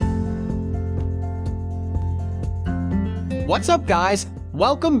What's up, guys?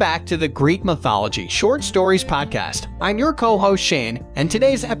 Welcome back to the Greek Mythology Short Stories Podcast. I'm your co-host Shane, and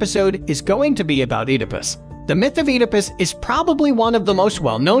today's episode is going to be about Oedipus. The myth of Oedipus is probably one of the most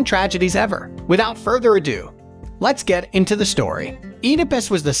well-known tragedies ever. Without further ado, let's get into the story. Oedipus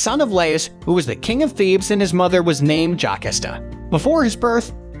was the son of Laius, who was the king of Thebes, and his mother was named Jocasta. Before his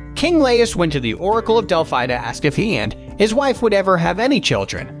birth, King Laius went to the Oracle of Delphi to ask if he and his wife would ever have any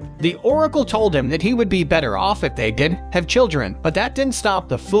children. The oracle told him that he would be better off if they did have children, but that didn't stop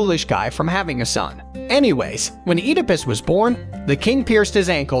the foolish guy from having a son. Anyways, when Oedipus was born, the king pierced his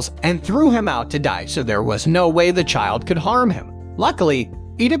ankles and threw him out to die, so there was no way the child could harm him. Luckily,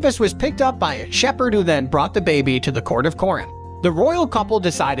 Oedipus was picked up by a shepherd who then brought the baby to the court of Corinth. The royal couple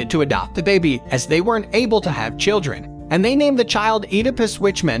decided to adopt the baby as they weren't able to have children, and they named the child Oedipus,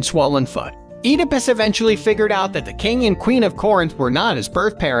 which meant swollen foot. Oedipus eventually figured out that the king and queen of Corinth were not his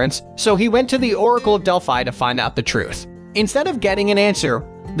birth parents, so he went to the Oracle of Delphi to find out the truth. Instead of getting an answer,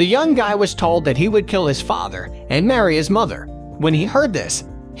 the young guy was told that he would kill his father and marry his mother. When he heard this,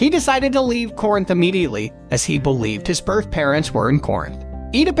 he decided to leave Corinth immediately, as he believed his birth parents were in Corinth.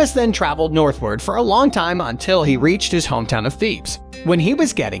 Oedipus then traveled northward for a long time until he reached his hometown of Thebes. When he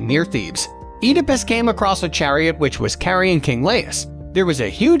was getting near Thebes, Oedipus came across a chariot which was carrying King Laius. There was a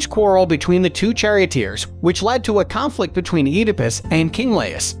huge quarrel between the two charioteers, which led to a conflict between Oedipus and King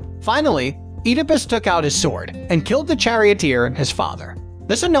Laius. Finally, Oedipus took out his sword and killed the charioteer and his father,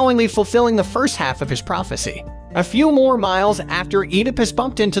 thus unknowingly fulfilling the first half of his prophecy. A few more miles after, Oedipus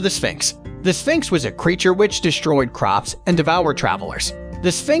bumped into the Sphinx. The Sphinx was a creature which destroyed crops and devoured travelers.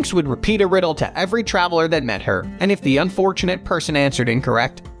 The Sphinx would repeat a riddle to every traveler that met her, and if the unfortunate person answered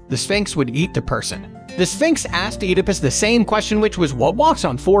incorrect, the Sphinx would eat the person. The Sphinx asked Oedipus the same question, which was what walks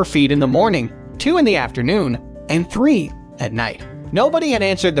on 4 feet in the morning, 2 in the afternoon, and 3 at night. Nobody had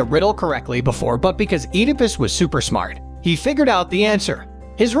answered the riddle correctly before, but because Oedipus was super smart, he figured out the answer.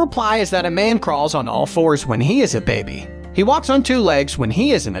 His reply is that a man crawls on all fours when he is a baby. He walks on 2 legs when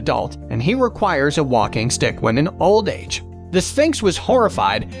he is an adult, and he requires a walking stick when in old age. The Sphinx was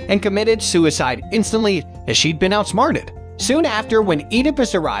horrified and committed suicide instantly, as she'd been outsmarted. Soon after, when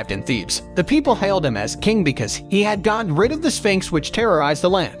Oedipus arrived in Thebes, the people hailed him as king because he had gotten rid of the Sphinx, which terrorized the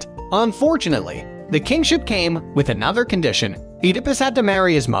land. Unfortunately, the kingship came with another condition. Oedipus had to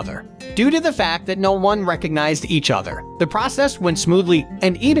marry his mother. Due to the fact that no one recognized each other, the process went smoothly,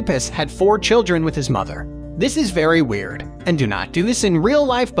 and Oedipus had 4 children with his mother. This is very weird, and do not do this in real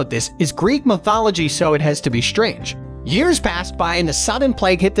life, but this is Greek mythology, so it has to be strange. Years passed by and a sudden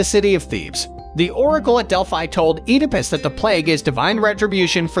plague hit the city of Thebes. The oracle at Delphi told Oedipus that the plague is divine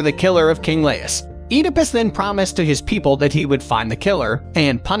retribution for the killer of King Laius. Oedipus then promised to his people that he would find the killer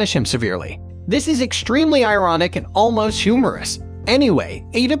and punish him severely. This is extremely ironic and almost humorous. Anyway,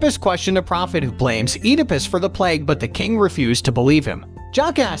 Oedipus questioned a prophet who blames Oedipus for the plague, but the king refused to believe him.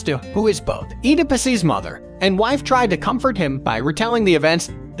 Jocasta, who is both Oedipus's mother and wife, tried to comfort him by retelling the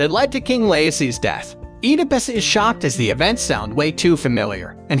events that led to King Laius's death. Oedipus is shocked as the events sound way too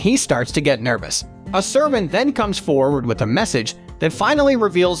familiar, and he starts to get nervous. A servant then comes forward with a message that finally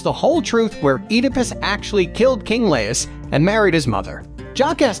reveals the whole truth, where Oedipus actually killed King Laius and married his mother.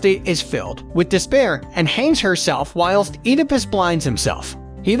 Jocasta is filled with despair and hangs herself whilst Oedipus blinds himself.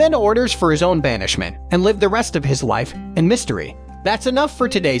 He then orders for his own banishment and live the rest of his life in mystery. That's enough for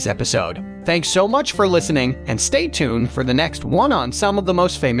today's episode. Thanks so much for listening, and stay tuned for the next one on some of the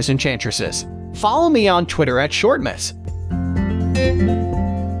most famous enchantresses. Follow me on Twitter at ShortMyths.